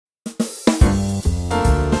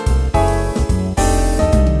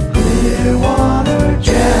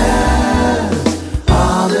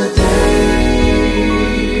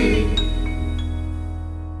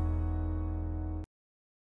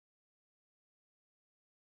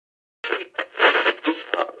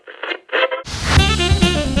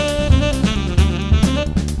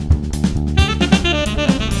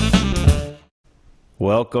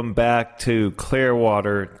Welcome back to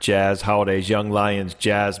Clearwater Jazz Holidays, Young Lions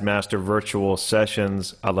Jazz Master Virtual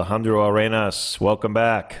Sessions. Alejandro Arenas, welcome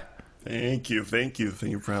back. Thank you for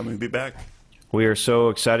having me back. We are so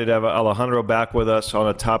excited to have Alejandro back with us on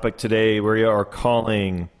a topic today we are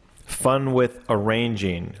calling Fun with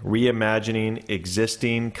Arranging, Reimagining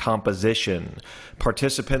Existing Composition.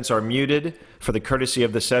 Participants are muted for the courtesy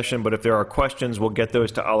of the session, but if there are questions, we'll get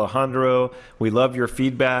those to Alejandro. We love your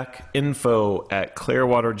feedback.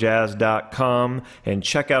 info@clearwaterjazz.com, and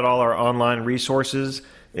check out all our online resources,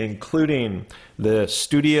 including the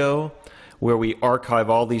studio where we archive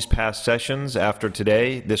all these past sessions after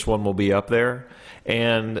today. This one will be up there.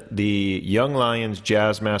 And the Young Lions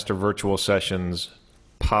Jazz Master Virtual Sessions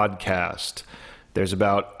podcast. There's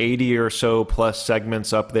about 80 or so plus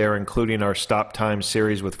segments up there, including our Stop Time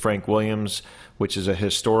series with Frank Williams, which is a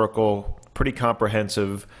historical, pretty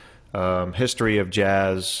comprehensive history of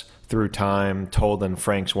jazz through time, told in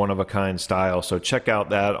Frank's one-of-a-kind style. So check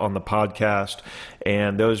out that on the podcast.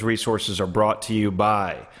 And those resources are brought to you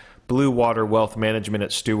by Blue Water Wealth Management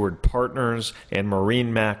at Steward Partners and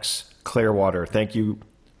MarineMax Clearwater. Thank you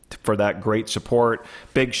for that great support.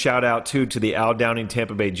 Big shout out too to the Al Downing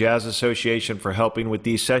Tampa Bay Jazz Association for helping with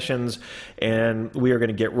these sessions. And we are going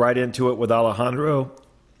to get right into it with Alejandro.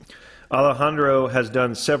 Alejandro has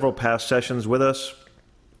done several past sessions with us.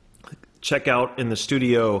 Check out in the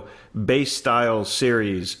studio Bass Styles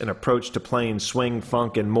series, an approach to playing swing,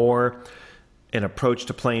 funk, and more, an approach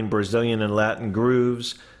to playing Brazilian and Latin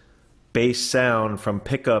grooves, bass sound from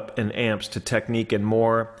pickup and amps to technique and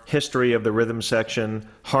more, history of the rhythm section,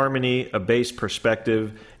 harmony, a bass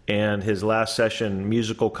perspective, and his last session,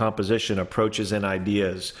 musical composition, approaches and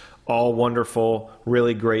ideas. All wonderful,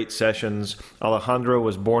 really great sessions. Alejandro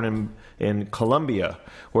was born in Colombia,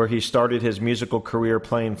 where he started his musical career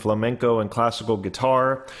playing flamenco and classical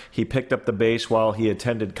guitar. He picked up the bass while he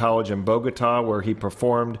attended college in Bogota, where he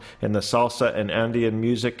performed in the salsa and Andean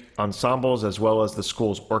music ensembles as well as the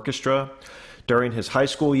school's orchestra. During his high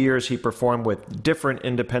school years, he performed with different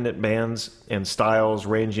independent bands and styles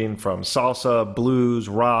ranging from salsa, blues,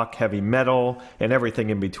 rock, heavy metal, and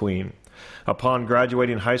everything in between. Upon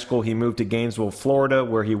graduating high school, he moved to Gainesville, Florida,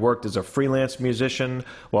 where he worked as a freelance musician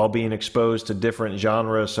while being exposed to different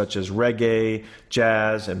genres such as reggae,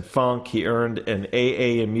 jazz, and funk. He earned an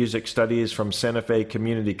AA in music studies from Santa Fe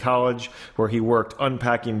Community College, where he worked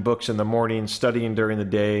unpacking books in the morning, studying during the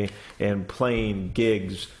day, and playing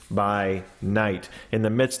gigs by night. In the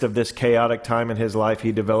midst of this chaotic time in his life,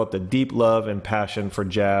 he developed a deep love and passion for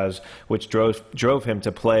jazz, which drove him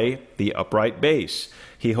to play the upright bass.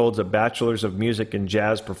 He holds a Bachelor's of Music in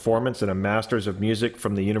Jazz Performance and a Master's of Music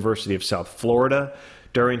from the University of South Florida.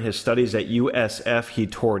 During his studies at USF, he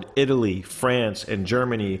toured Italy, France, and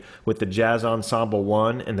Germany with the Jazz Ensemble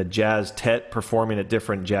One and the Jazz Tet, performing at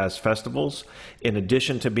different jazz festivals. In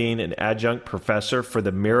addition to being an adjunct professor for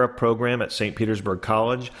the Mira program at St. Petersburg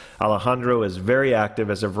College, Alejandro is very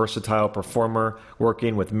active as a versatile performer,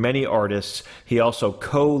 working with many artists. He also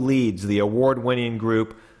co-leads the award-winning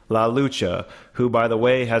group La Lucha, who, by the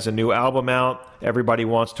way, has a new album out, Everybody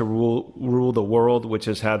Wants to Rule the World, which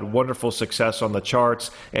has had wonderful success on the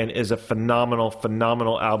charts and is a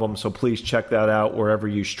phenomenal album. So please check that out wherever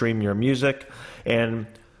you stream your music. And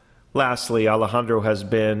lastly, Alejandro has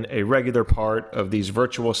been a regular part of these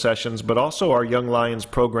virtual sessions, but also our Young Lions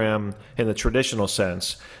program in the traditional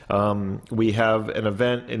sense. We have an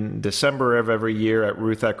event in December of every year at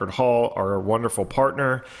Ruth Eckerd Hall, our wonderful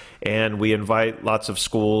partner, and we invite lots of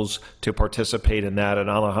schools to participate in that,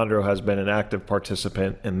 and Alejandro has been an active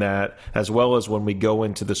participant in that, as well as when we go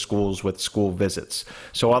into the schools with school visits.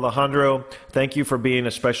 So Alejandro, thank you for being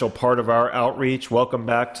a special part of our outreach. Welcome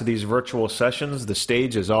back to these virtual sessions. The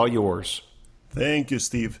stage is all yours. Thank you,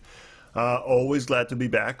 Steve. Always glad to be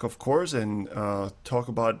back, of course, and talk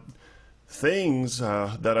about things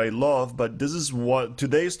that I love, but this is what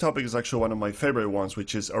today's topic is actually one of my favorite ones,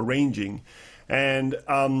 which is arranging. And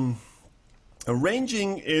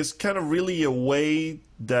arranging is kind of really a way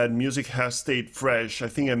that music has stayed fresh. I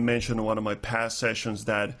think I mentioned in one of my past sessions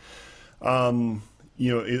that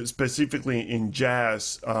specifically in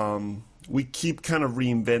jazz, we keep kind of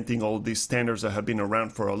reinventing all these standards that have been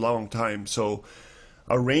around for a long time. So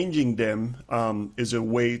arranging them is a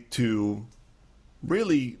way to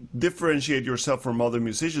really differentiate yourself from other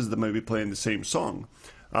musicians that may be playing the same song.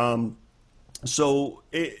 So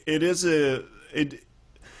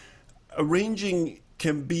arranging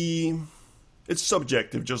can be, it's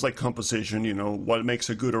subjective, just like composition. What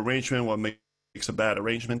makes a good arrangement, what makes a bad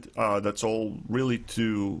arrangement. That's all really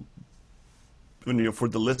for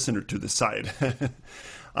the listener to decide.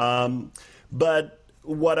 But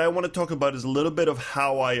what I want to talk about is a little bit of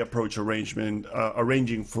how I approach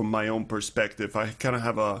arranging from my own perspective. I kind of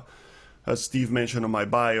have as Steve mentioned on my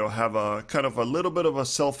bio, have a kind of a little bit of a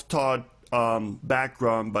self-taught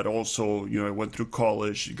background, but also, I went through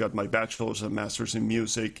college, got my bachelor's and master's in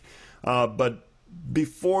music. But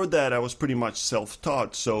before that, I was pretty much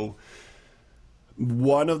self-taught. So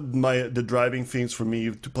one of the driving things for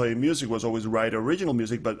me to play music was always write original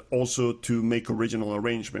music, but also to make original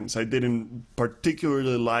arrangements. I didn't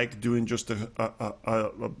particularly like doing just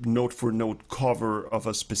a note for note cover of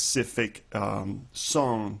a specific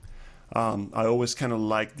song. I always kind of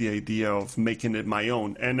liked the idea of making it my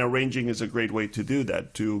own, and arranging is a great way to do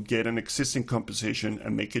that, to get an existing composition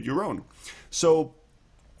and make it your own. So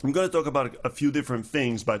I'm going to talk about a few different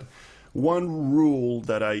things, but one rule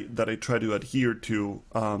that I try to adhere to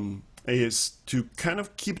is to kind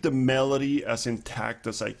of keep the melody as intact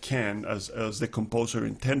as I can, as the composer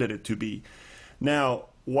intended it to be. Now,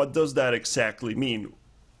 what does that exactly mean?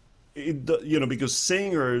 Because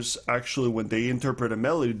singers actually, when they interpret a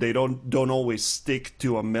melody, they don't always stick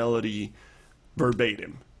to a melody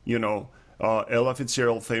verbatim. Ella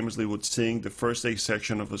Fitzgerald famously would sing the first A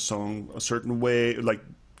section of a song a certain way, like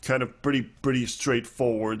kind of pretty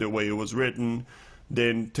straightforward the way it was written,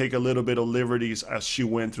 then take a little bit of liberties as she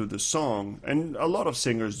went through the song. And a lot of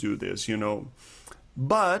singers do this,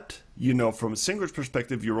 But, from a singer's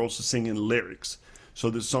perspective, you're also singing lyrics. So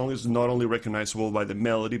the song is not only recognizable by the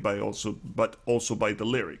melody, but also by the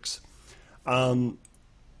lyrics.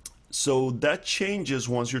 So that changes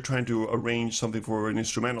once you're trying to arrange something for an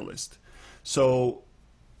instrumentalist. So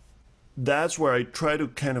that's where I try to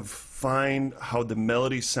kind of find how the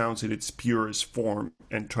melody sounds in its purest form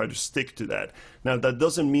and try to stick to that. Now, that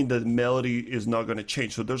doesn't mean that the melody is not going to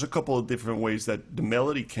change. So there's a couple of different ways that the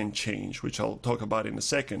melody can change, which I'll talk about in a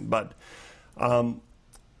second. But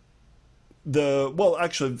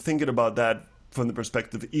actually, thinking about that from the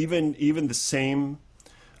perspective, even the same,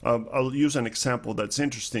 I'll use an example that's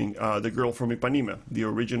interesting. The Girl from Ipanema, the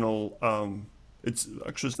original. It's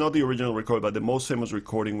not the original recording, but the most famous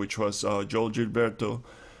recording, which was Joel Gilberto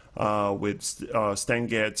with Stan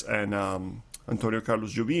Getz and Antonio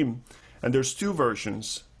Carlos Jobim. And there's two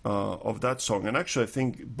versions of that song. And actually, I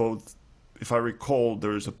think both, if I recall,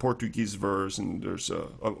 there's a Portuguese verse and there's a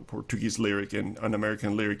Portuguese lyric and an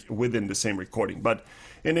American lyric within the same recording. But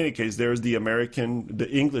in any case, there's the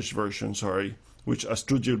English version, which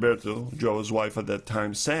Astrud Gilberto, Joel's wife at that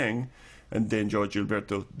time, sang. And then Joel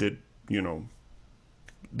Gilberto did,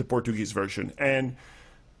 the Portuguese version. And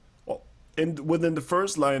within the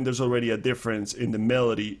first line, there's already a difference in the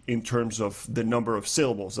melody in terms of the number of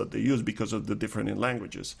syllables that they use because of the different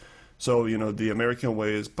languages. So, the American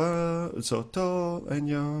way is ba, so tall and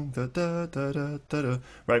young, da da da da da da.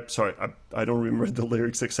 Right? Sorry, I don't remember the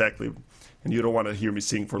lyrics exactly, and you don't want to hear me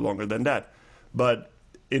sing for longer than that. But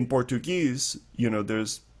in Portuguese,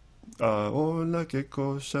 there's hola, qué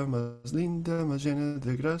cosa más linda, más llena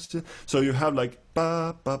de gracia. So you have like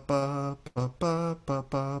pa pa pa pa pa pa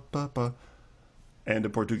pa pa pa, and the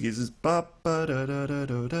Portuguese is pa pa da da da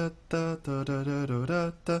da da da da da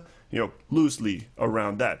da da. Loosely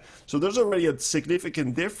around that. So there's already a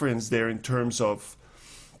significant difference there in terms of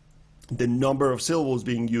the number of syllables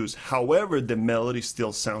being used. However, the melody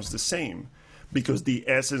still sounds the same, because the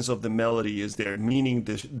essence of the melody is there, meaning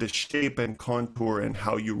the shape and contour and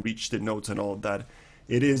how you reach the notes and all of that,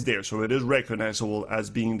 it is there. So it is recognizable as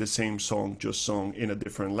being the same song, just sung in a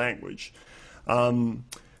different language.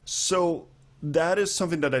 So that is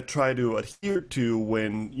something that I try to adhere to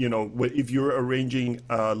when, if you're arranging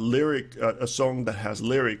a song that has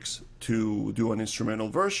lyrics to do an instrumental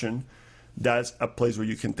version, that's a place where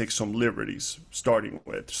you can take some liberties starting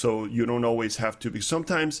with. So you don't always have to be,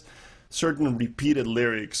 sometimes certain repeated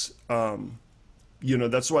lyrics,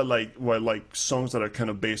 that's why I like songs that are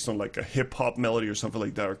kind of based on like a hip hop melody or something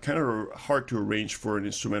like that are kind of hard to arrange for an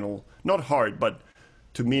instrumental. Not hard, but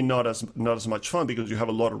to me not as much fun, because you have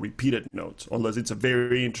a lot of repeated notes. Unless it's a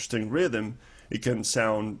very interesting rhythm, it can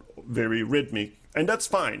sound very rhythmic, and that's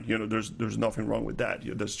fine. There's nothing wrong with that.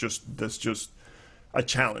 That's just a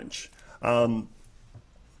challenge.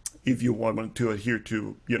 If you want to adhere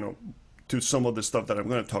to to some of the stuff that I'm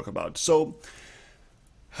going to talk about. So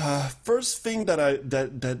first thing that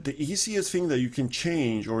the easiest thing that you can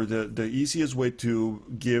change, or the easiest way to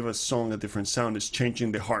give a song a different sound, is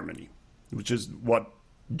changing the harmony, which is what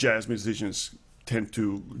jazz musicians tend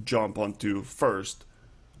to jump onto first.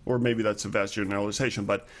 Or maybe that's a vast generalization,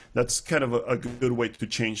 but that's kind of a good way to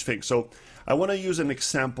change things. So I want to use an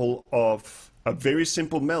example of a very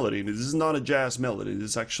simple melody. This is not a jazz melody.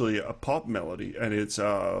 This is actually a pop melody, and it's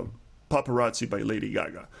Paparazzi by Lady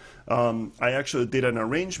Gaga. I actually did an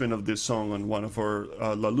arrangement of this song on one of our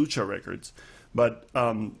La Lucha records. But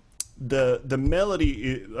the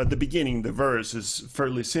melody at the beginning, the verse, is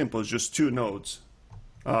fairly simple. It's just two notes.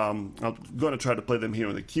 I'm going to try to play them here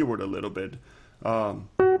on the keyboard a little bit.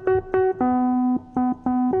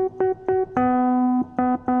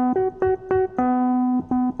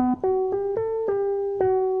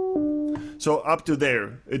 So up to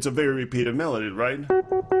there, it's a very repeated melody, right?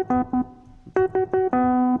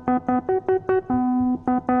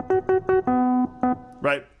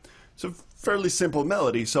 Right? It's a fairly simple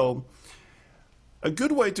melody. So a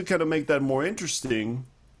good way to kind of make that more interesting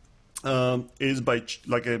is by,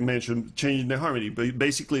 like I mentioned, changing the harmony. But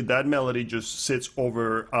basically, that melody just sits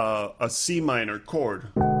over a C minor chord.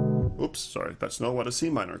 Oops, sorry, that's not what a C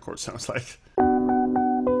minor chord sounds like.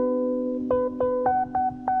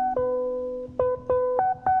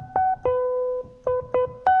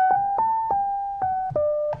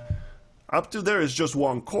 Up to there is just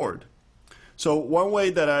one chord. So one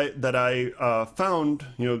way that I found,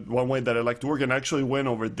 one way that I like to work, and I actually went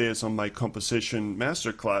over this on my composition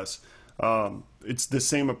masterclass. It's the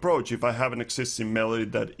same approach. If I have an existing melody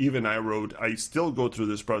that even I wrote, I still go through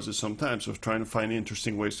this process sometimes of trying to find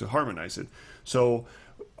interesting ways to harmonize it. So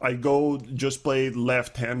I go just play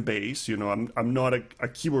left hand bass. I'm not a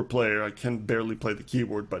keyboard player. I can barely play the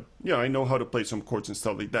keyboard, but I know how to play some chords and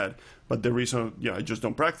stuff like that. But the reason, I just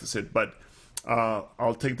don't practice it. But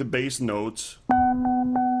I'll take the bass notes.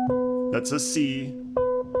 That's a C.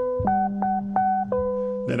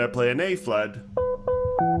 Then I play an A flat.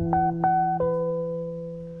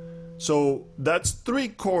 So that's three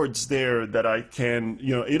chords there that I can,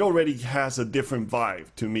 it already has a different vibe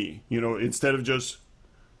to me. Instead of just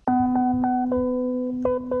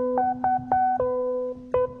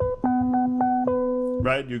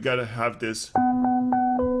right, you gotta have this.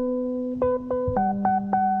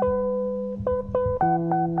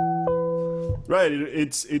 Right,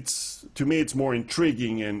 it's to me it's more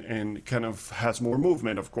intriguing and kind of has more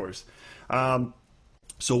movement, of course.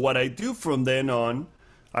 So what I do from then on,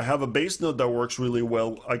 I have a bass note that works really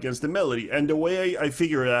well against the melody. And the way I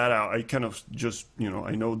figure that out, I kind of just,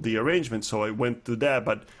 I know the arrangement, so I went to that.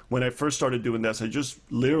 But when I first started doing this, I just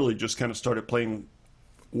literally just kind of started playing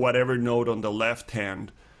whatever note on the left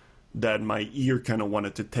hand that my ear kind of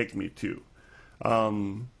wanted to take me to.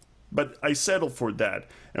 But I settled for that.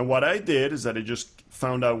 And what I did is that I just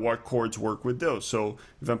found out what chords work with those. So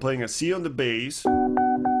if I'm playing a C on the bass,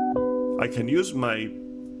 I can use my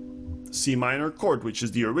C minor chord, which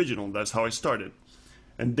is the original. That's how I started.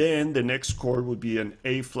 And then the next chord would be an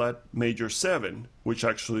A flat major 7, which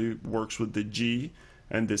actually works with the G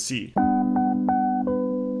and the C.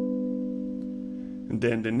 And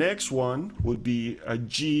then the next one would be a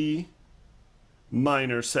G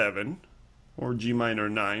minor 7, or G minor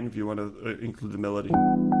 9 if you want to include the melody.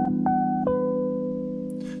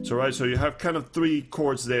 So right, so you have kind of three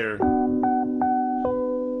chords there.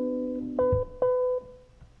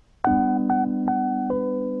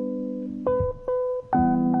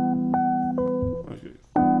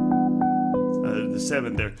 The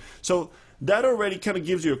 7 there. So that already kind of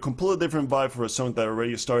gives you a completely different vibe for a song that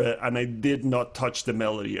already started, and I did not touch the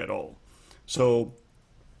melody at all. So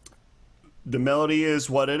the melody is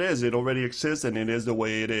what it is. It already exists, and it is the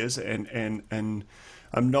way it is. And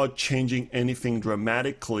I'm not changing anything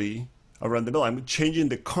dramatically around the melody. I'm changing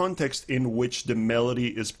the context in which the melody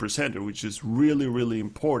is presented, which is really, really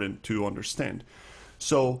important to understand.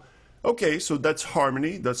 So, okay, so that's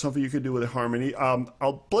harmony. That's something you could do with a harmony.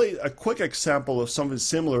 I'll play a quick example of something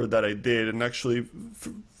similar that I did, and actually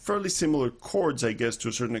fairly similar chords, I guess, to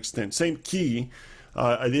a certain extent. Same key.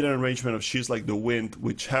 I did an arrangement of She's Like the Wind,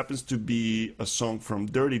 which happens to be a song from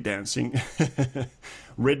Dirty Dancing,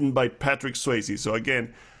 written by Patrick Swayze. So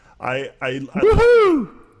again, Woohoo!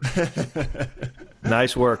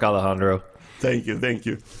 Nice work, Alejandro. Thank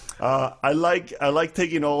you. I like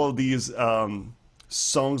taking all of these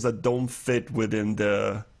songs that don't fit within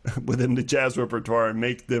the jazz repertoire and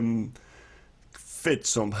make them fit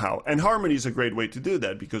somehow. And harmony is a great way to do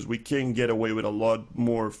that, because we can get away with a lot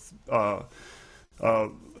more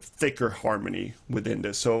thicker harmony within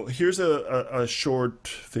this. So here's a short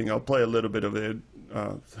thing. I'll play a little bit of it.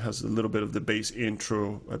 Has a little bit of the bass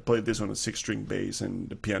intro. I played this on a 6-string bass, and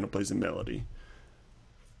the piano plays the melody.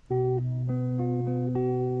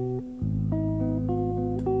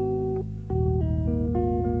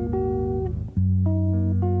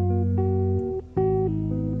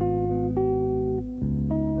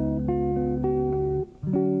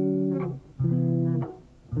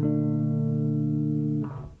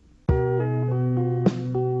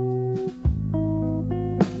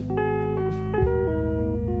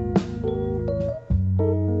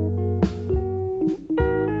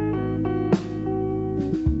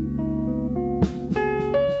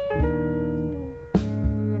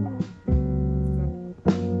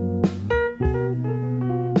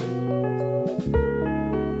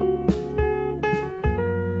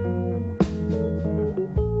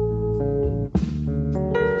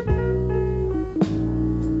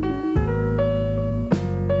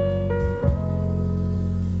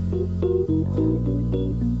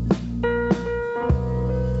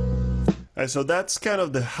 And so that's kind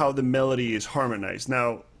of how the melody is harmonized.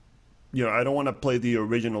 Now, I don't want to play the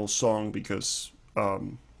original song because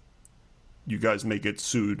you guys may get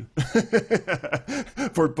sued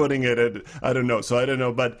for putting it at, I don't know.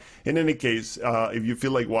 But in any case, if you feel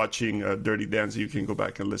like watching Dirty Dancing, you can go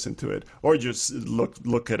back and listen to it, or just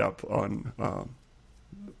look it up on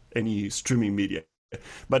any streaming media.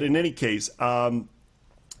 But in any case,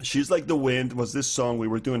 She's Like the Wind was this song. We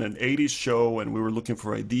were doing an 80s show and we were looking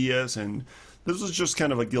for ideas, and this was just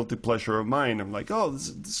kind of a guilty pleasure of mine. I'm like, oh,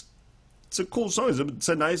 this it's a cool song. It's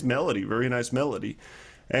a nice melody, very nice melody.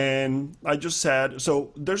 And I just said,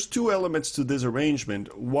 so there's two elements to this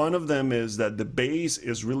arrangement. One of them is that the bass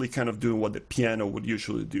is really kind of doing what the piano would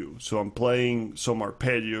usually do. So I'm playing some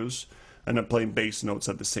arpeggios and I'm playing bass notes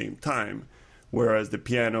at the same time. Whereas the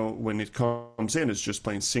piano, when it comes in, is just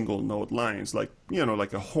playing single note lines, like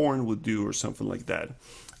a horn would do or something like that.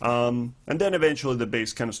 And then eventually the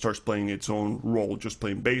bass kind of starts playing its own role, just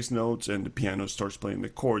playing bass notes, and the piano starts playing the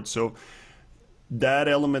chords. So that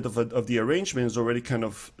element of the arrangement is already kind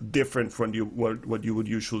of different from what you would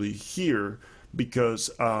usually hear, because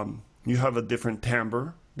you have a different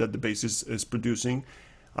timbre that the bass is producing.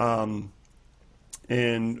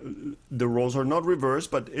 And the roles are not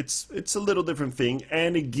reversed, but it's a little different thing,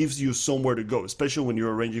 and it gives you somewhere to go, especially when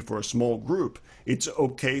you're arranging for a small group. It's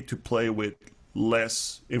okay to play with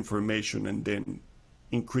less information and then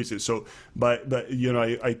increase it. So, but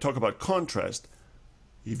I talk about contrast.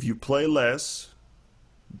 If you play less,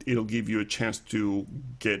 it'll give you a chance to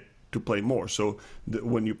get to play more. So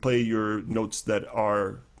when you play your notes that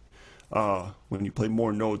are when you play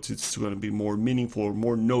more notes, it's going to be more meaningful or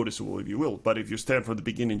more noticeable, if you will. But if you stand from the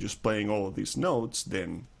beginning just playing all of these notes,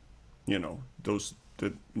 then the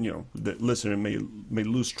listener may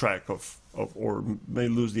lose track of or may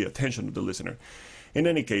lose the attention of the listener. In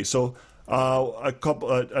any case, so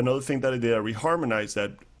another thing that I did, I reharmonized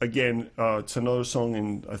that. Again, it's another song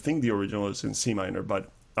in, I think the original is in C minor,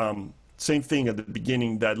 but same thing at the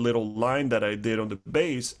beginning. That little line that I did on the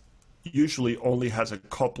bass usually only has a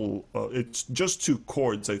couple, it's just two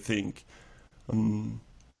chords, I think. I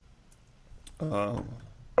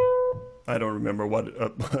don't remember what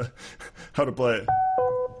how to play it.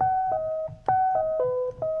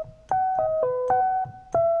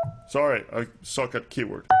 Sorry, I suck at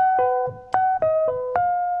keyboard.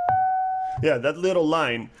 Yeah, that little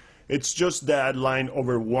line, it's just that line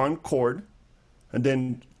over one chord, and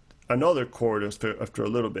then another chord after a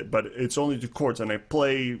little bit, but it's only two chords, and I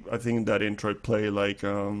think that intro I play like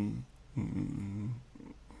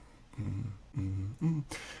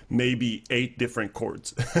maybe 8 different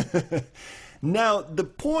chords. Now the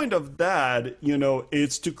point of that,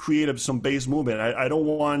 is to create some bass movement. I don't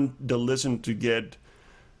want the listener to get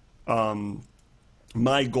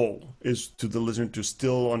my goal is to the listener to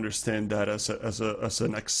still understand that as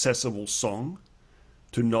an accessible song,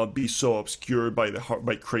 to not be so obscured by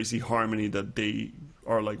crazy harmony that they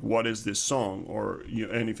are like, what is this song, or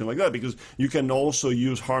anything like that, because you can also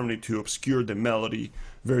use harmony to obscure the melody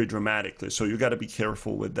very dramatically. So you got to be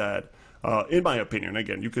careful with that. In my opinion,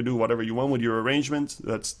 again, you can do whatever you want with your arrangements.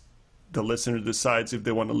 That's the listener decides if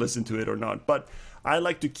they want to listen to it or not. But I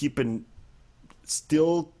like to keep it,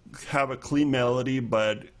 still have a clean melody,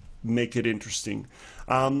 but make it interesting.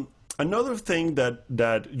 Another thing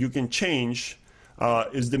that you can change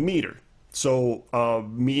is the meter. So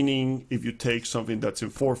meaning if you take something that's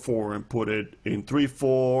in 4/4 and put it in 3/4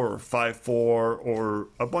 or 5/4 or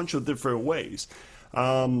a bunch of different ways.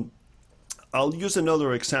 I'll use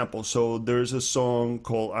another example. So there's a song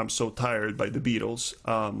called I'm So Tired by the Beatles.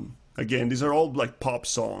 Again, these are all like pop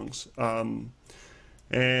songs.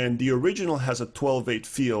 And the original has a 12/8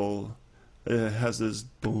 feel. It has this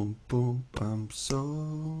boom, boom, I'm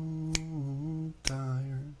so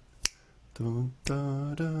tired. Dun,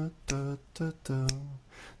 da, da, da, da, da.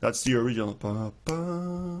 That's the original. Ba, ba.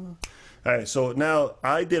 All right, so now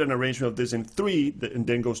I did an arrangement of this in 3 and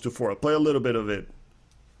then goes to 4. I'll play a little bit of it.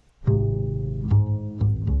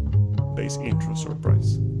 Bass intro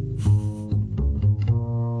surprise.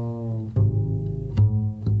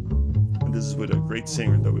 And this is with a great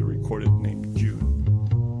singer that we recorded named June.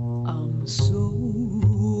 I'm so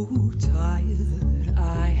tired,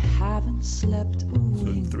 I haven't slept a So in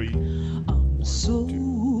wink. 3. I'm so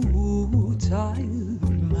tired,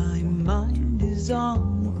 my mind is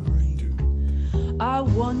on the ring. I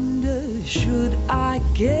wonder, should I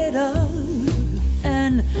get up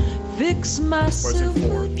and fix myself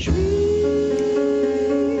four. a drink?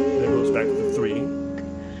 Then it goes back to 3.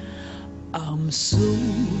 I'm so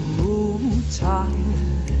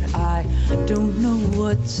tired, I don't know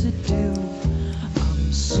what to do.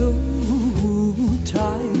 I'm so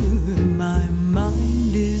tired, my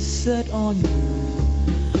is set on you.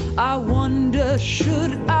 I wonder,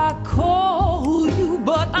 should I call you?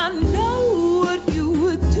 But I know what you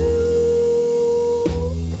would do.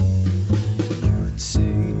 You'd say,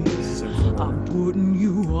 I'm putting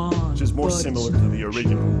you on. Which is more similar to the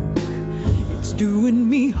original. It's doing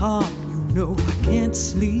me harm, you know I can't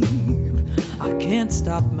sleep. I can't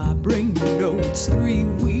stop my brain, you know it's 3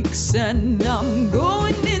 weeks and I'm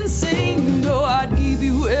going insane. You know I'd give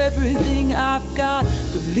you everything I've got,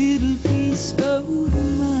 a little piece of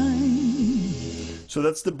mine. So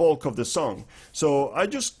that's the bulk of the song. So I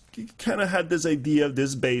just kind of had this idea of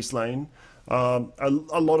this bass line. A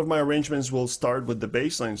lot of my arrangements will start with the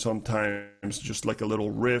bass line sometimes, just like a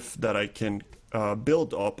little riff that I can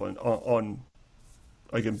build up on.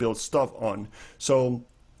 I can build stuff on. So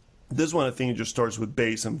this one, I think, it just starts with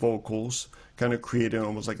bass and vocals, kind of creating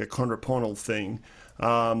almost like a contrapuntal thing.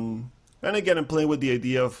 And again, I'm playing with the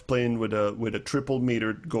idea of playing with a triple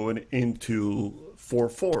meter going into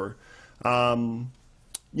 4/4.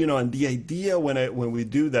 You know, and the idea when we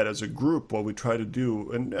do that as a group, what we try to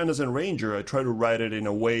do, and as an arranger, I try to write it in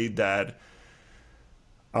a way that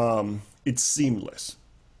it's seamless.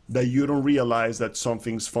 That you don't realize that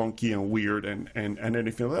something's funky and weird and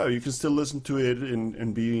anything like that. You can still listen to it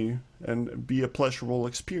and be a pleasurable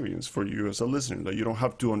experience for you as a listener. That you don't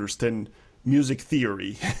have to understand music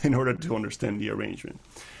theory in order to understand the arrangement.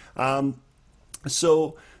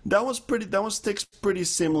 So that sticks pretty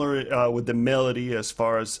similar with the melody as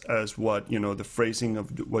far as what, you know, the phrasing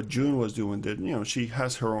of what June was doing. That, you know, she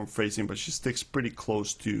has her own phrasing, but she sticks pretty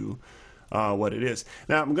close to what it is.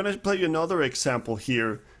 Now I'm gonna play you another example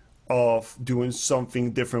here of doing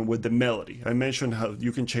something different with the melody. I mentioned how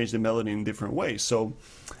you can change the melody in different ways. So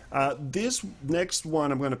this next one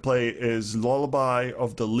I'm going to play is Lullaby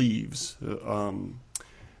of the Leaves.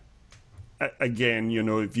 Again, you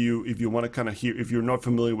know, if you want to kind of hear, if you're not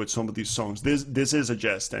familiar with some of these songs, this is a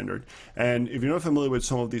jazz standard. And if you're not familiar with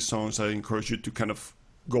some of these songs, I encourage you to kind of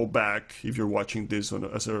go back, if you're watching this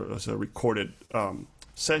as a recorded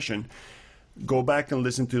session, go back and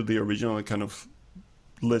listen to the original and kind of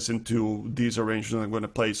listen to these arrangements I'm going to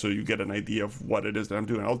play so you get an idea of what it is that I'm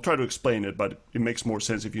doing. I'll try to explain it, but it makes more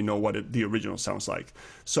sense if you know what the original sounds like.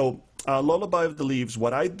 So Lullaby of the Leaves,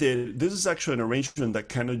 what I did, this is actually an arrangement that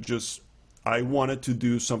kind of just, I wanted to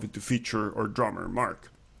do something to feature our drummer,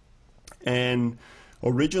 Mark. And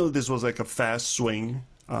originally this was like a fast swing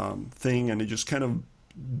thing, and it just kind of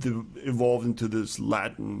evolved into this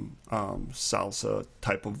Latin salsa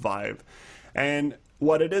type of vibe. And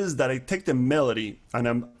what it is that I take the melody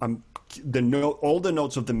and all the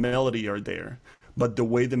notes of the melody are there, but the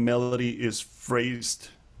way the melody is phrased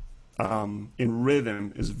in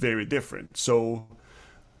rhythm is very different. So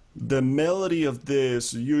the melody of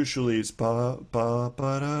this usually is pa pa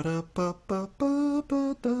pa da da pa pa pa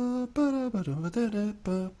pa da pa da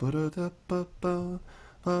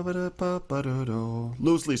pa da da,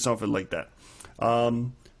 loosely something like that.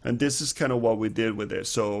 And this is kind of what we did with it.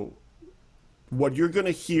 So what you're going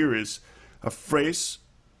to hear is a phrase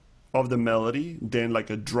of the melody, then like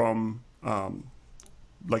a drum,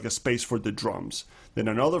 like a space for the drums, then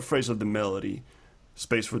another phrase of the melody,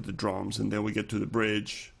 space for the drums, and then we get to the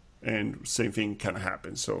bridge, and same thing kind of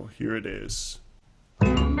happens. So here it is.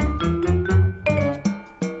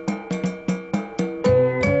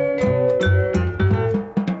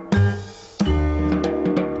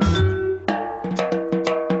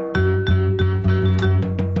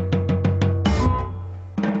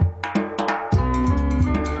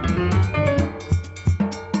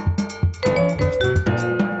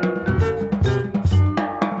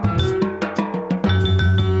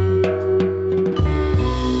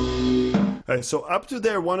 So up to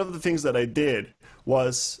there, one of the things that I did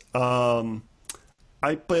was I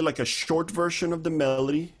played like a short version of the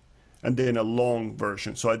melody and then a long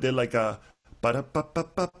version. So I did like a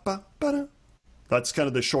ba-da-ba-ba-ba-ba-da. That's kind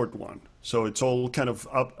of the short one. So it's all kind of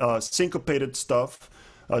syncopated stuff,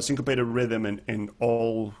 syncopated rhythm and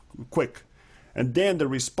all quick. And then the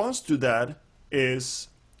response to that is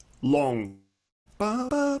long.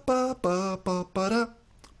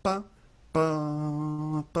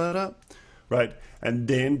 Ba-ba-ba-ba-ba-da-ba-ba-ba-da. Right, and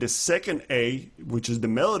then the second A, which is the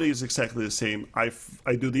melody, is exactly the same. I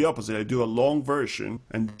do the opposite. I do a long version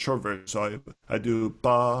and short version. So I do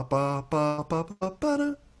ba ba ba ba ba ba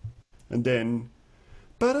da, and then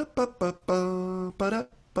ba da ba ba ba ba da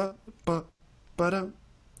ba ba ba da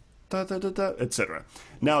da da da da, etc.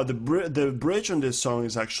 Now the bridge on this song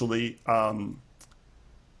is actually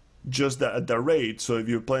just the rate. So if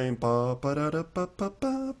you're playing pa pa da da pa pa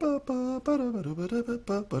pa pa pa pa da ba da ba da ba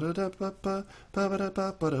pa da da pa pa pa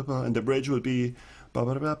da pa da ba, and the bridge would be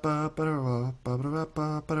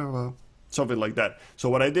something like that. So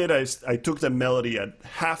what I did is I took the melody at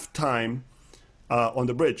halftime on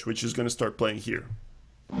the bridge, which is going to start playing here.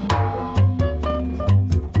 With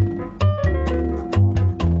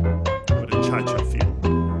a cha-cha feel.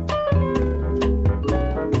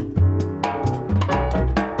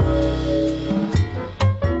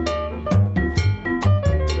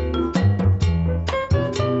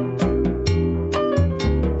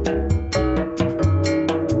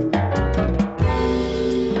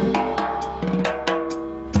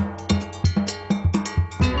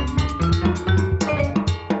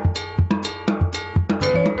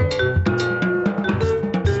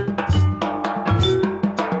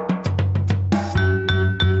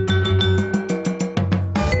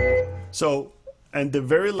 So, and the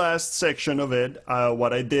very last section of it,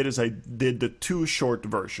 what I did is I did the two short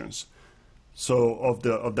versions, so of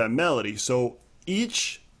that melody. So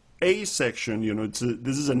each A section, you know,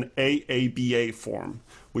 this is an AABA form,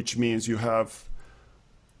 which means you have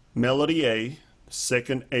melody A,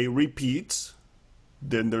 second A repeats,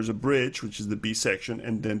 then there's a bridge, which is the B section,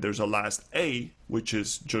 and then there's a last A, which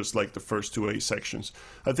is just like the first two A sections.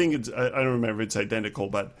 I think it's, I don't remember if it's identical,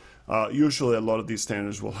 but usually a lot of these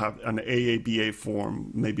standards will have an AABA form,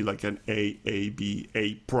 maybe like an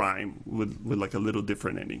AABA prime with like a little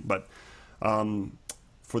different ending. But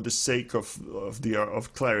for the sake of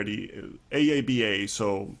clarity, AABA,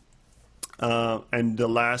 so, and the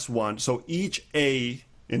last one, so each A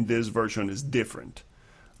in this version is different.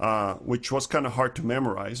 Which was kind of hard to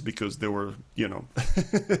memorize because there were, you know,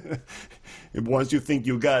 once you think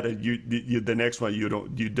you got it, the next one you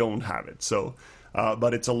don't have it. So,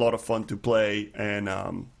 but it's a lot of fun to play,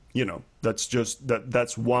 and you know,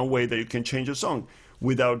 that's one way that you can change a song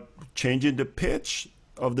without changing the pitch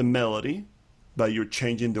of the melody, but you're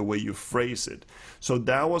changing the way you phrase it. So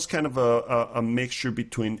that was kind of a mixture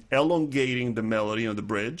between elongating the melody on the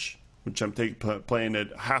bridge, which I'm playing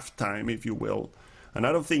at halftime, if you will. And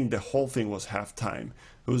I don't think the whole thing was halftime.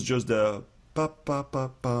 It was just the ba ba ba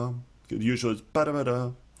ba. Usually it's ba da ba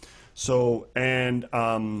da. So, and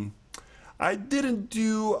I didn't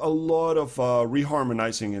do a lot of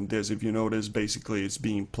reharmonizing in this. If you notice, basically it's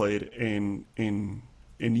being played in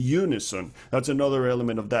unison. That's another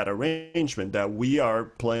element of that arrangement, that we are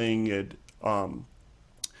playing it. All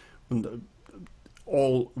the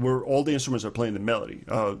instruments are playing the melody.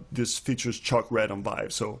 This features Chuck Red on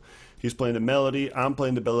Vibe, so. He's playing the melody, I'm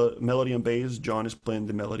playing the melody on bass, John is playing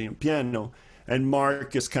the melody on piano, and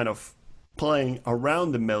Mark is kind of playing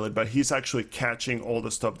around the melody, but he's actually catching all the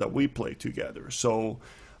stuff that we play together. So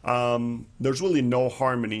there's really no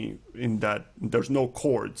harmony in that, there's no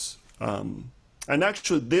chords. And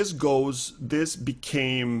actually this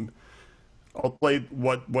became, I'll play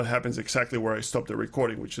what happens exactly where I stopped the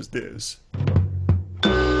recording, which is this.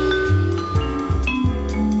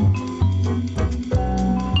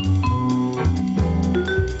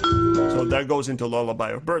 That goes into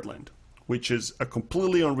Lullaby of Birdland, which is a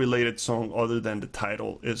completely unrelated song other than the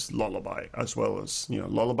title is Lullaby, as well as, you know,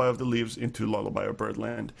 Lullaby of the Leaves into Lullaby of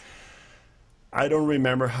Birdland. I don't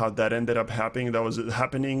remember how that ended up happening. That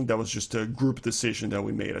was just a group decision that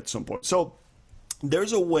we made at some point. So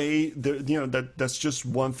there's a way, you know, that's just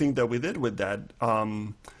one thing that we did with that.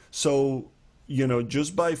 So, you know,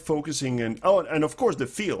 just by focusing and of course the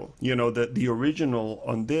feel, you know, the original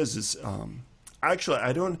on this is, actually,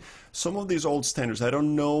 some of these old standards, I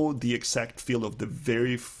don't know the exact feel of the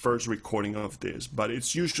very first recording of this, but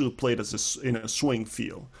it's usually played as in a swing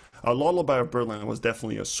feel. Lullaby of Birdland was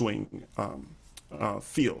definitely a swing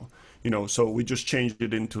feel, you know, so we just changed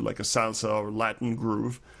it into like a salsa or Latin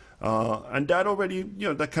groove, and that already, you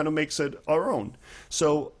know, that kind of makes it our own.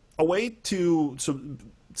 So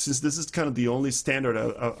since this is kind of the only standard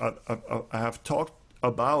I have talked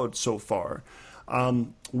about so far,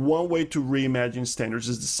 one way to reimagine standards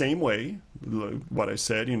is the same way, like what I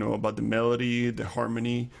said, you know, about the melody, the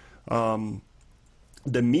harmony, the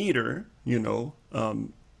meter, you know,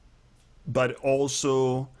 but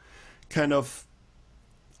also kind of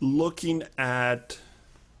looking at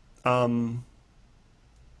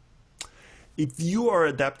if you are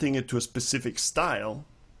adapting it to a specific style.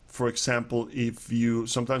 For example,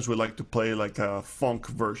 sometimes we like to play like a funk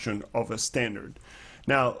version of a standard.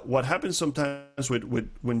 Now, what happens sometimes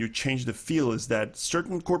when you change the feel is that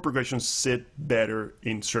certain chord progressions sit better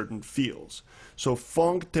in certain feels. So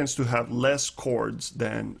funk tends to have less chords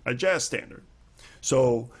than a jazz standard.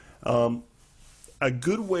 So a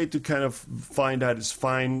good way to kind of find that is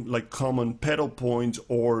find like common pedal points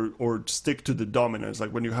or stick to the dominance.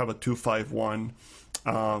 Like when you have a 2-5-1,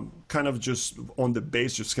 kind of just on the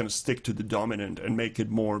bass, just kind of stick to the dominant and make it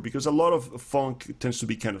more, because a lot of funk tends to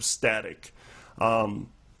be kind of static.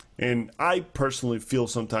 And I personally feel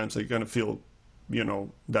sometimes I kind of feel,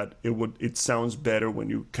 that it sounds better when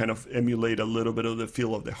you kind of emulate a little bit of the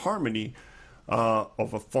feel of the harmony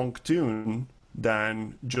of a funk tune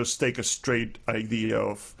than just take a straight idea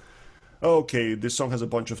of, okay, this song has a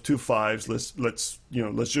bunch of 2/5s.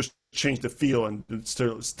 Let's just change the feel and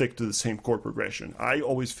still stick to the same chord progression. I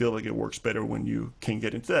always feel like it works better when you can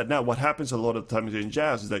get into that. Now, what happens a lot of times in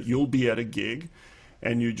jazz is that you'll be at a gig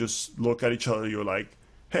and you just look at each other. You're like,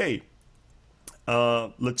 hey,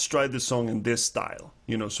 let's try this song in this style.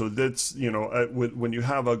 So that's, when you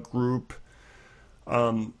have a group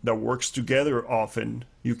that works together often,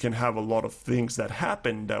 you can have a lot of things that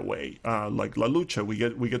happen that way. Like La Lucha,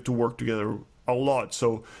 we get to work together a lot.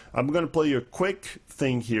 So I'm going to play you a quick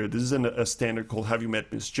thing here. This is a standard called Have You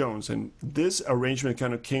Met Miss Jones? And this arrangement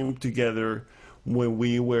kind of came together when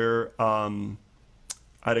we were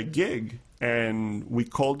at a gig, and we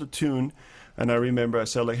called the tune, and I remember I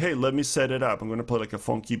said, like, hey, let me set it up. I'm going to play like a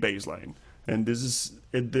funky bass line. And this is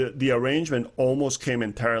the arrangement almost came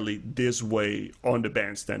entirely this way on the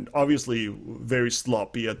bandstand. Obviously, very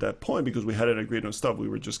sloppy at that point because we hadn't agreed on stuff. We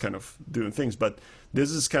were just kind of doing things. But this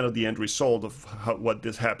is kind of the end result of what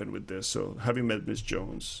this happened with this. So, Have You Met Miss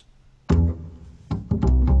Jones?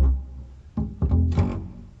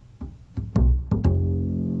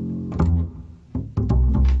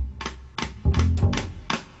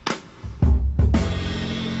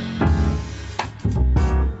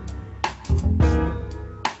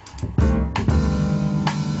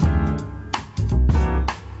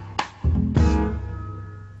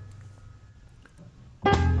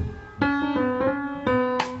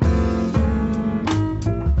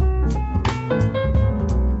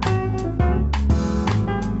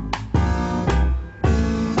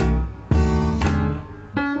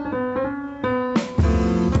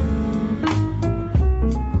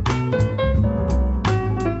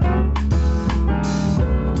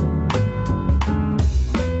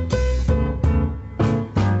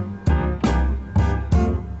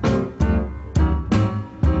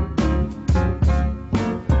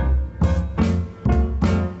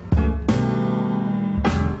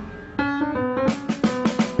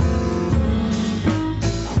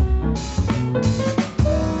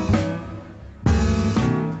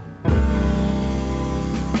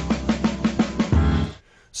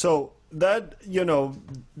 So that,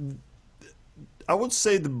 I would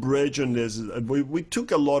say the bridge on this, we took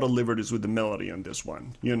a lot of liberties with the melody on this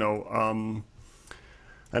one, and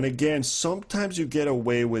again, sometimes you get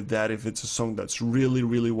away with that if it's a song that's really,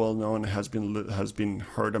 really well known, has been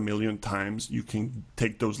heard a million times. You can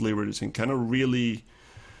take those liberties and kind of really,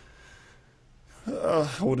 I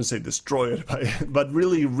wouldn't say destroy it, but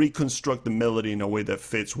really reconstruct the melody in a way that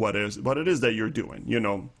fits what it is that you're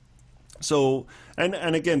doing, So,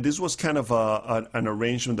 and again, this was kind of an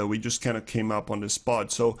arrangement that we just kind of came up on the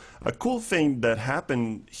spot. So a cool thing that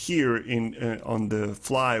happened here on the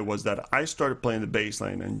fly was that I started playing the bass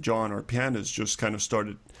line, and John, our pianist, just kind of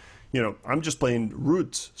started, I'm just playing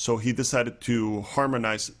roots. So he decided to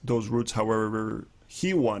harmonize those roots however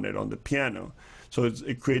he wanted on the piano. So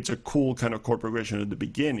it creates a cool kind of chord progression at the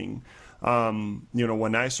beginning.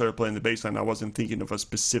 When I started playing the bass line, I wasn't thinking of a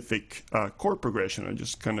specific chord progression. I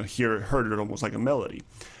just kind of heard it almost like a melody.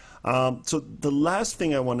 So the last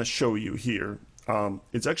thing I want to show you here,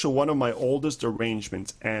 it's actually one of my oldest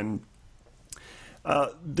arrangements, and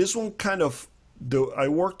this one I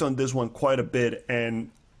worked on this one quite a bit,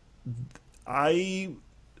 and I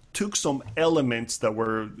took some elements that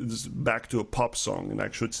were back to a pop song, and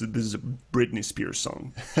actually this is a Britney Spears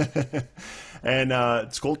song, and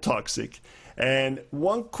it's called Toxic. And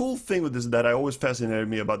one cool thing with this that I always fascinated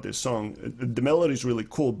me about this song, the melody is really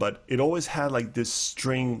cool, but it always had like this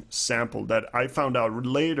string sample that I found out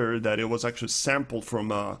later that it was actually sampled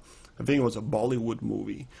from I think it was a Bollywood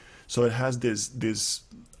movie. So it has these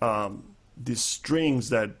strings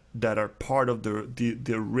that are part of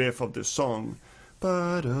the riff of the song.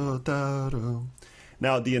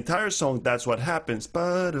 Now, the entire song, that's what happens.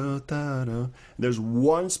 There's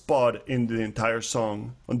one spot in the entire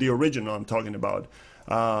song, on the original I'm talking about,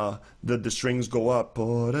 that the strings go up.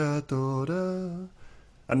 And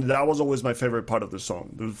that was always my favorite part of the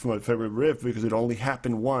song. It was my favorite riff because it only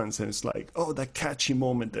happened once, and it's like, oh, that catchy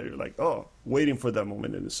moment there. You're like, oh, waiting for that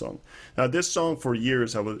moment in the song. Now, this song for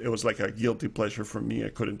years, it was like a guilty pleasure for me. I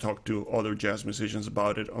couldn't talk to other jazz musicians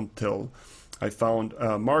about it until I found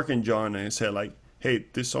Mark and John, and I said, like, hey,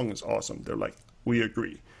 this song is awesome. They're like, we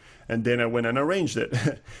agree. and then I went and arranged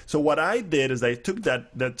it. So what I did is I took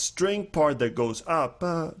that string part that goes up,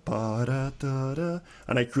 ba, da, da, da,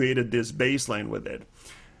 and I created this bass line with it.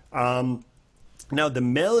 Now the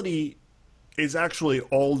melody is actually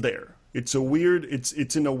all there. It's a weird, it's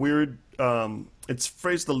in a weird, it's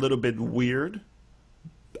phrased a little bit weird.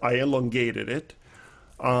 I elongated it,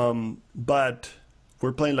 but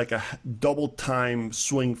we're playing like a double time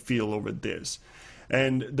swing feel over this.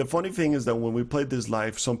 And the funny thing is that when we played this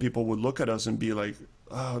live, some people would look at us and be like,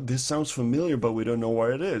 oh, this sounds familiar, but we don't know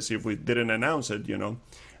where it is if we didn't announce it, you know.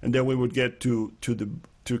 And then we would get to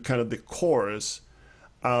kind of the chorus,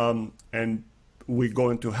 and we go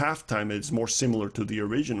into halftime. It's more similar to the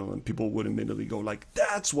original, and people would immediately go like,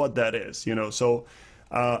 that's what that is, you know. So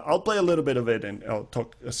I'll play a little bit of it, and I'll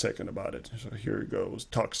talk a second about it. So here it goes,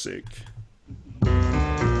 Toxic.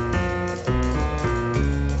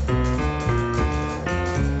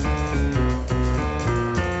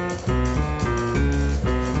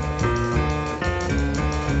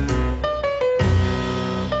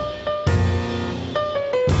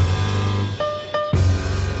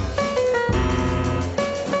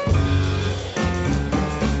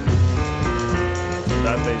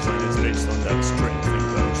 That bass line is based on that string thing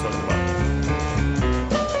that I was talking about.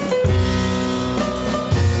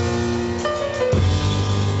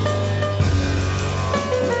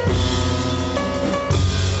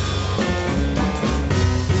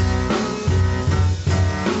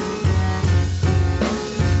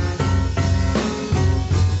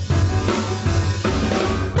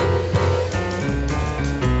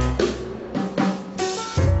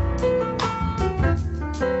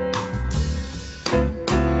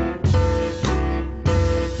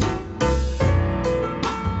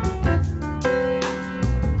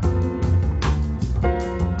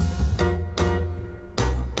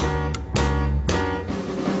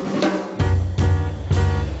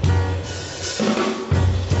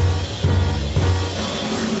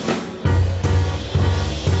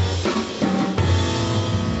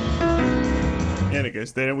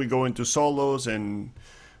 Anyways, then we go into solos and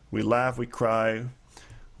we laugh, we cry,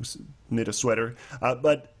 we knit a sweater.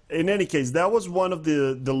 But in any case, that was one of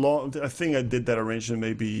the long. I think I did that arrangement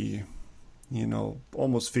maybe, you know,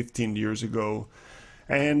 almost 15 years ago,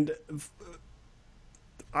 and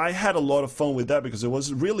I had a lot of fun with that because it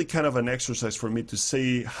was really kind of an exercise for me to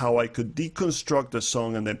see how I could deconstruct a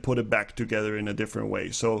song and then put it back together in a different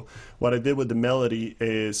way. So what I did with the melody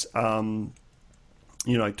is,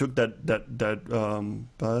 you know, I took I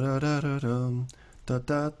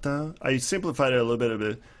simplified it a little bit of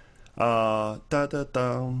it.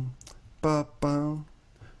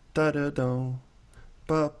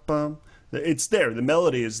 It's there. The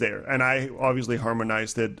melody is there, and I obviously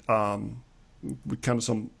harmonized it with kind of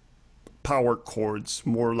some power chords,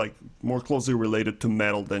 more closely related to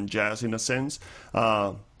metal than jazz in a sense,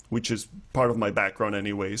 which is part of my background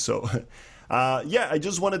anyway. So. Yeah, I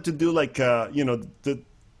just wanted to do like the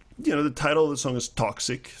title of the song is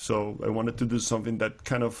Toxic, so I wanted to do something that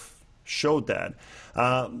kind of showed that.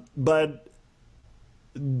 But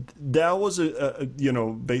that was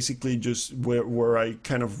basically just where I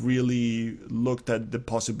kind of really looked at the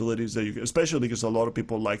possibilities that especially because a lot of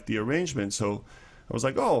people like the arrangement. So I was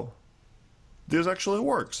like, oh, this actually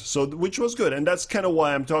works. So, which was good. And that's kind of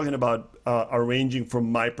why I'm talking about arranging from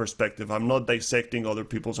my perspective. I'm not dissecting other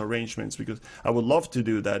people's arrangements because I would love to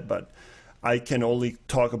do that, but I can only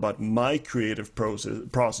talk about my creative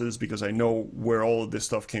process because I know where all of this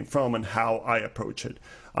stuff came from and how I approach it.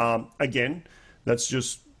 Again, that's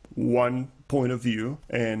just one point of view,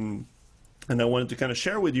 and I wanted to kind of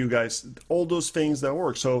share with you guys all those things that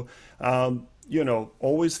work. So,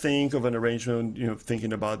 always think of an arrangement,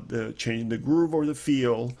 thinking about changing the groove or the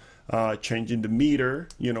feel, changing the meter,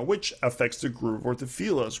 which affects the groove or the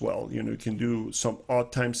feel as well. You can do some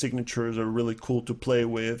odd time signatures are really cool to play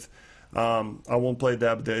with. I won't play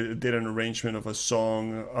that, but I did an arrangement of a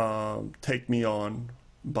song, Take Me On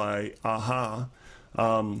by a-ha.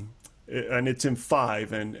 And it's in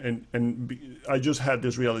 5, and I just had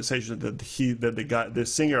this realization that the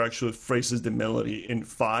singer actually phrases the melody in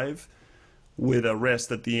 5 with a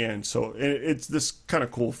rest at the end. So it's this kind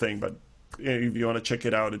of cool thing, but if you want to check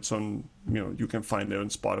it out, it's on, you can find it on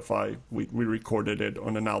Spotify. We recorded it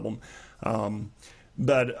on an album.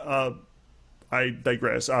 But I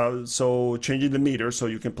digress. So changing the meter, so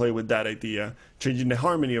you can play with that idea. Changing the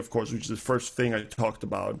harmony, of course, which is the first thing I talked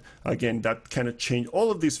about. Again, that kind of change.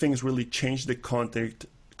 All of these things really change the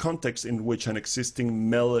context in which an existing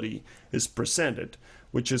melody is presented,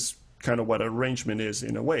 which is kind of what arrangement is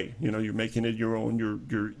in a way. You're making it your own. You're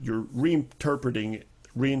reinterpreting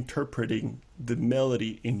the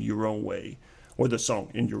melody in your own way, or the song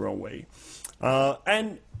in your own way.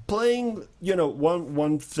 And playing,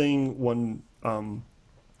 one thing,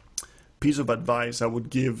 piece of advice I would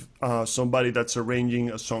give somebody that's arranging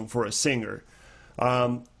a song for a singer.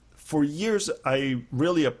 For years, I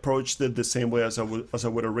really approached it the same way as I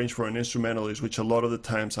would arrange for an instrumentalist, which a lot of the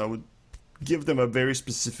times I would give them a very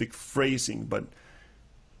specific phrasing, but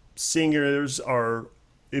singers are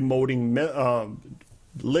emoting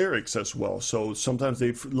lyrics as well, so sometimes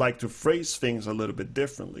they like to phrase things a little bit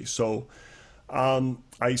differently. So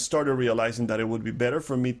I started realizing that it would be better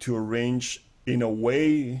for me to arrange in a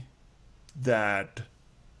way that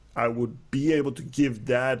I would be able to give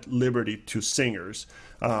that liberty to singers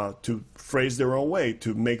to phrase their own way,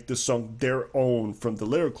 to make the song their own from the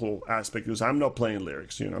lyrical aspect, because I'm not playing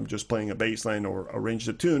lyrics, I'm just playing a bass line or arrange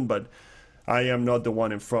the tune, but I am not the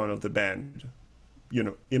one in front of the band,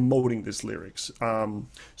 emoting these lyrics.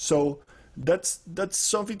 So that's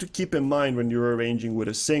something to keep in mind when you're arranging with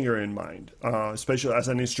a singer in mind, especially as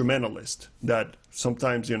an instrumentalist, that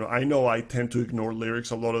sometimes, I know I tend to ignore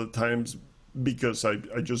lyrics a lot of the times because I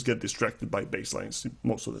just get distracted by bass lines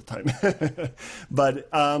most of the time. But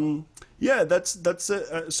yeah, that's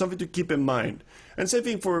something to keep in mind. And same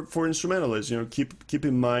thing for instrumentalists, keep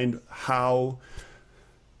in mind how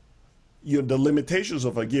the limitations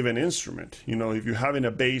of a given instrument. If you're having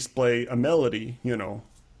a bass play a melody,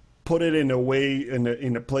 put it in a way,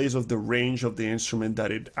 in a place of the range of the instrument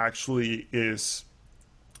that it actually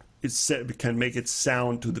can make it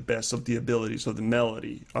sound to the best of the abilities of the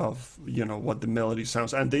melody, of what the melody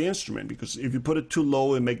sounds, and the instrument. Because if you put it too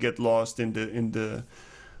low, it may get lost in the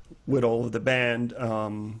with all of the band.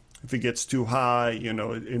 If it gets too high,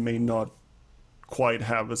 it may not quite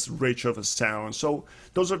have as rich of a sound. So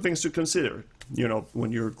those are things to consider,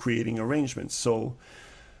 when you're creating arrangements. So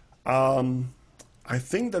I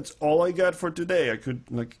think that's all I got for today. I could,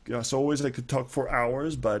 as always, I could talk for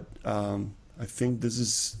hours, but I think this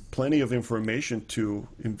is plenty of information to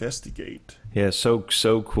investigate. Yeah, so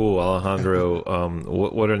cool, Alejandro.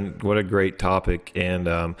 What a great topic. And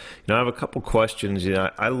I have a couple questions.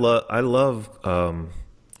 I love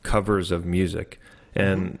covers of music,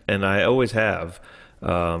 and I always have.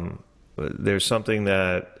 There's something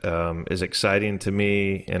that is exciting to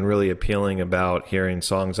me and really appealing about hearing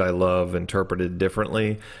songs I love interpreted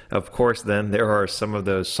differently. Of course, then there are some of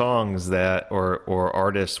those songs that or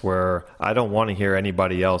artists where I don't want to hear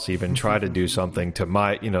anybody else even try to do something to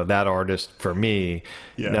my, that artist for me.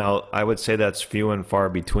 Yeah. Now, I would say that's few and far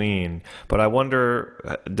between, but I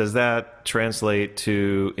wonder, does that translate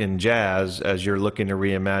to in jazz as you're looking to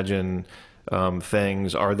reimagine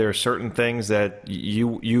things? Are there certain things that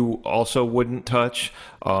you also wouldn't touch?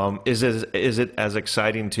 Is it as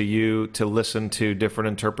exciting to you to listen to different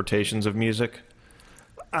interpretations of music?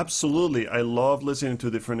 Absolutely. I love listening to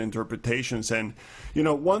different interpretations. And,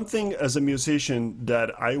 one thing as a musician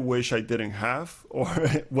that I wish I didn't have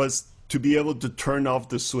was to be able to turn off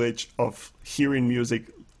the switch of hearing music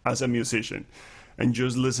as a musician and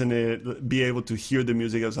just be able to hear the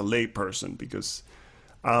music as a lay person, because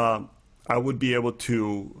I would be able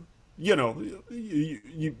to,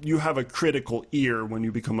 you have a critical ear when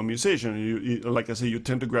you become a musician. You, like I say, you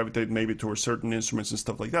tend to gravitate maybe towards certain instruments and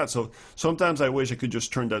stuff like that. So sometimes I wish I could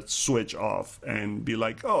just turn that switch off and be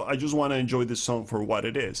like, oh, I just want to enjoy this song for what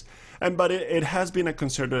it is. But it has been a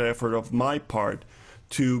concerted effort of my part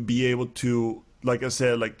to be able to, like I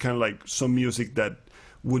said, kind of like some music that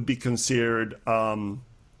would be considered,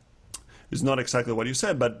 is not exactly what you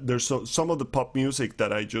said, but there's some of the pop music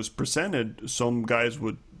that I just presented. Some guys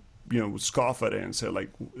would, would scoff at it and say, like,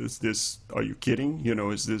 are you kidding?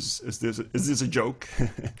 Is this a joke?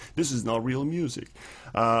 This is not real music.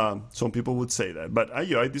 Some people would say that, but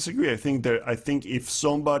I disagree. I think if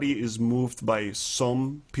somebody is moved by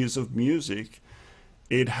some piece of music,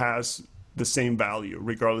 it has the same value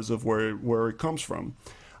regardless of where it comes from.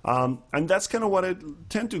 And that's kind of what I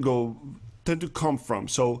tend to come from.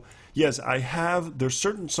 So yes, there's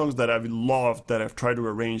certain songs that I've loved that I've tried to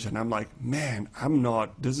arrange, and I'm like, man,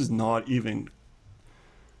 this is not even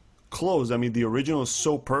close. I mean, the original is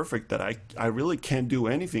so perfect that I really can't do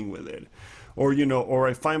anything with it. Or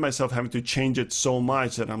I find myself having to change it so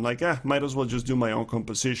much that I'm like, might as well just do my own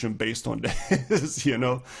composition based on this,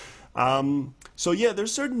 So yeah,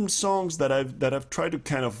 there's certain songs that I've tried to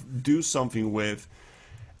kind of do something with.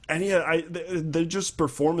 And yeah, they're just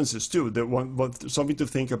performances too. Something to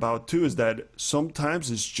think about too is that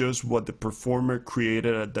sometimes it's just what the performer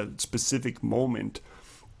created at that specific moment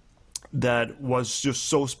that was just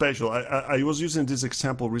so special. I was using this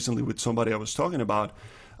example recently with somebody I was talking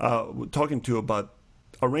to about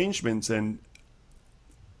arrangements, and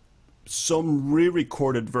some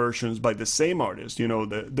re-recorded versions by the same artist.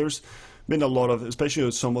 There's been a lot of, especially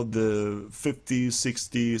some of the 50s,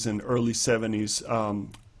 60s, and early 70s.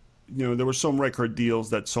 There were some record deals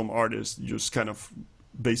that some artists just kind of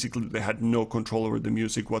basically they had no control over the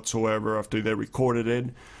music whatsoever after they recorded it.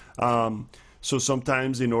 So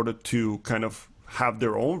sometimes in order to kind of have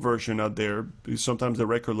their own version out there, sometimes the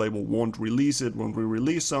record label won't release it when we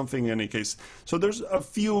release something in any case. So there's a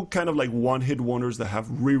few kind of like one-hit wonders that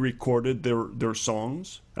have re-recorded their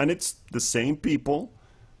songs, and it's the same people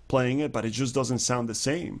playing it, but it just doesn't sound the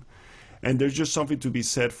same. And there's just something to be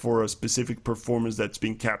said for a specific performance that's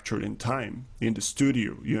been captured in time in the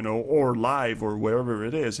studio, or live or wherever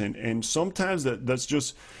it is. And sometimes that's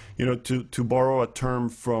just, to borrow a term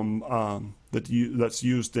from that's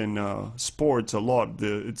used in sports a lot.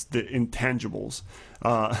 It's the intangibles,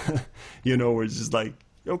 where it's just like,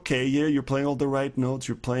 okay, yeah, you're playing all the right notes,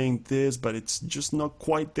 you're playing this, but it's just not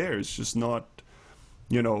quite there. It's just not.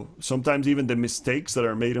 Sometimes even the mistakes that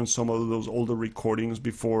are made on some of those older recordings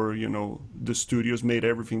before, the studios made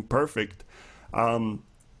everything perfect.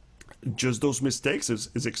 Just those mistakes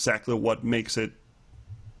is exactly what makes it,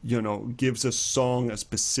 gives a song a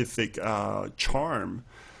specific charm.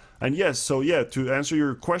 And yes, so yeah, to answer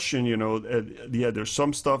your question, there's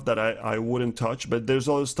some stuff that I wouldn't touch, but there's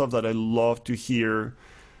other stuff that I love to hear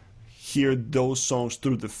those songs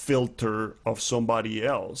through the filter of somebody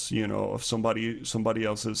else, of somebody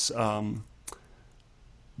else's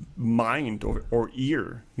mind or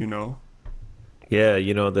ear, Yeah,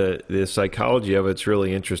 the psychology of it's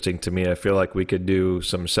really interesting to me. I feel like we could do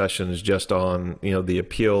some sessions just on, the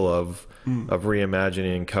appeal of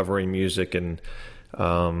reimagining and covering music, and I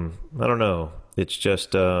don't know. It's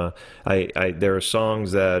just there are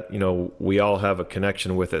songs that, we all have a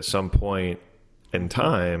connection with at some point in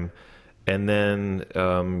time. And then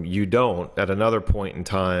you don't at another point in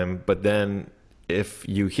time, but then if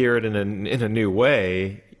you hear it in a new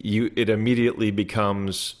way, it immediately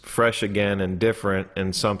becomes fresh again and different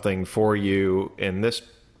and something for you in this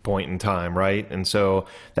point in time, right? And so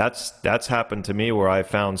that's happened to me where I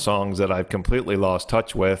found songs that I've completely lost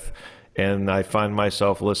touch with, and I find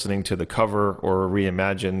myself listening to the cover or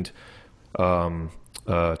reimagined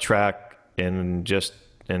track and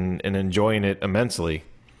enjoying it immensely.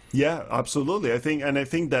 Yeah, absolutely. I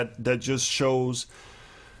think that just shows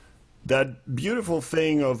that beautiful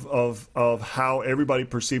thing of how everybody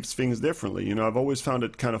perceives things differently. I've always found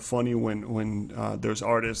it kind of funny when there's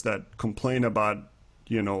artists that complain about,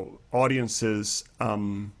 audiences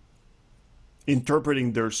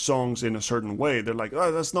interpreting their songs in a certain way. They're like,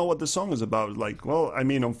 oh, that's not what the song is about. Like, well, I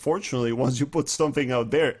mean, unfortunately, once you put something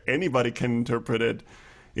out there, anybody can interpret it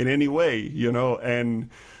in any way, and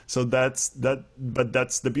so that's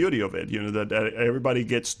the beauty of it, that everybody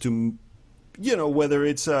gets to, whether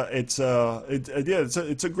it's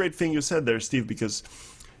a great thing you said there, Steve, because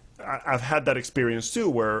I've had that experience too,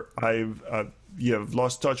 where I've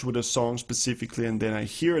lost touch with a song specifically, and then I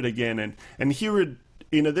hear it again and hear it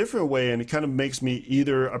in a different way, and it kind of makes me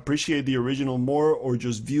either appreciate the original more or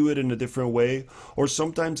just view it in a different way, or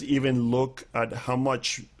sometimes even look at how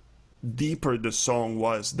much deeper the song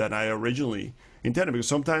was than I originally intended, because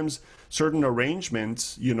sometimes certain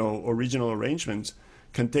arrangements, original arrangements,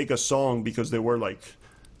 can take a song because they were like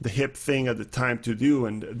the hip thing at the time to do,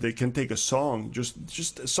 and they can take a song,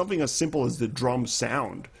 just something as simple as the drum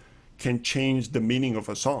sound can change the meaning of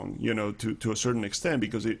a song, to a certain extent,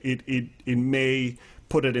 because it may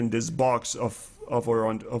put it in this box of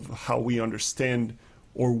how we understand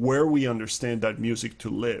or where we understand that music to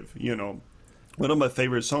live. One of my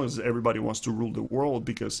favorite songs is Everybody Wants to Rule the World,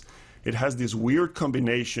 because it has this weird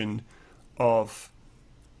combination of,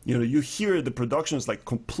 you hear the production is like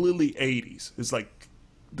completely 80s. It's like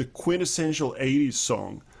the quintessential 80s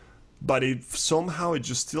song, but somehow it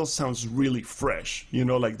just still sounds really fresh.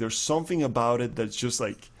 Like there's something about it that's just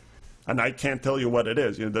like, and I can't tell you what it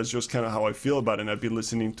is. That's just kind of how I feel about it. And I've been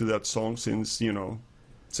listening to that song since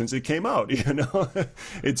it came out.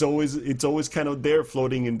 It's always kind of there,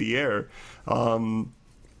 floating in the air.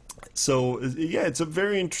 So yeah, it's a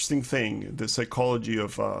very interesting thing, the psychology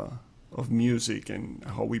of music and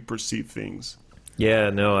how we perceive things. Yeah,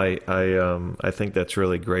 no, I think that's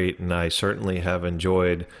really great, and I certainly have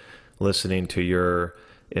enjoyed listening to your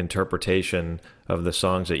interpretation of the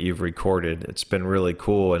songs that you've recorded. It's been really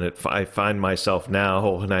cool, and I find myself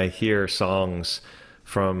now when I hear songs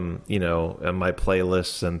from, my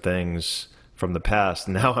playlists and things from the past.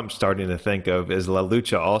 Now I'm starting to think of, is La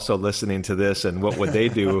Lucha also listening to this, and what would they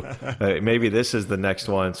do? Maybe this is the next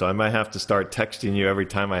one. So I might have to start texting you every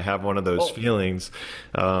time I have one of those feelings.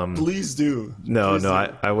 Please do. No, Please do.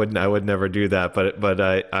 I would never do that. But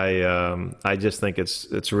I just think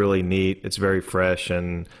it's really neat. It's very fresh,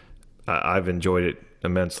 and I've enjoyed it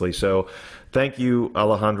immensely. So thank you,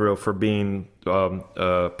 Alejandro, for being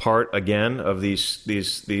part again of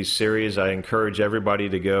these series. I encourage everybody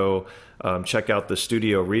to go check out the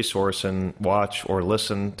studio resource and watch or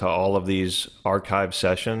listen to all of these archive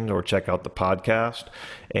sessions, or check out the podcast.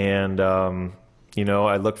 And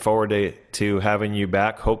I look forward to having you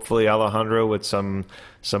back, hopefully, Alejandro, with some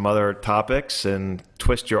other topics, and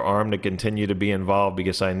twist your arm to continue to be involved,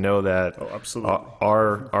 because I know that absolutely.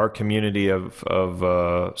 Our community of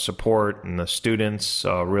support and the students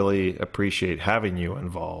really appreciate having you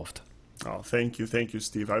involved. Oh, thank you,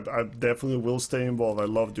 Steve. I definitely will stay involved. I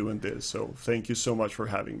love doing this, so thank you so much for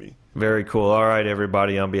having me. Very cool. All right,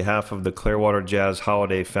 everybody, on behalf of the Clearwater Jazz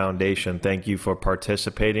Holiday Foundation, thank you for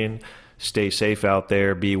participating. Stay safe out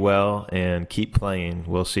there, be well, and keep playing.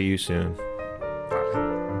 We'll see you soon.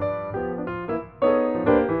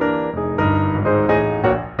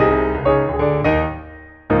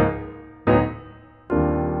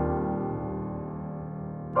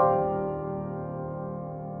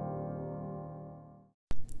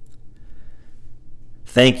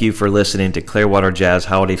 Thank you for listening to Clearwater Jazz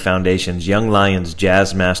Holiday Foundation's Young Lions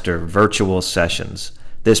Jazz Master Virtual Sessions.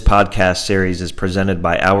 This podcast series is presented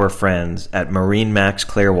by our friends at Marine Max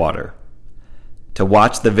Clearwater. To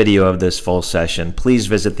watch the video of this full session, please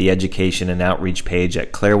visit the Education and Outreach page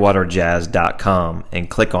at clearwaterjazz.com and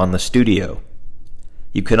click on the studio.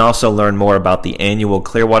 You can also learn more about the annual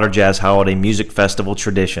Clearwater Jazz Holiday Music Festival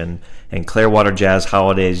tradition and Clearwater Jazz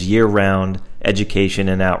Holiday's year-round education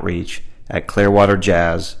and outreach at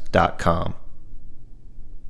clearwaterjazz.com.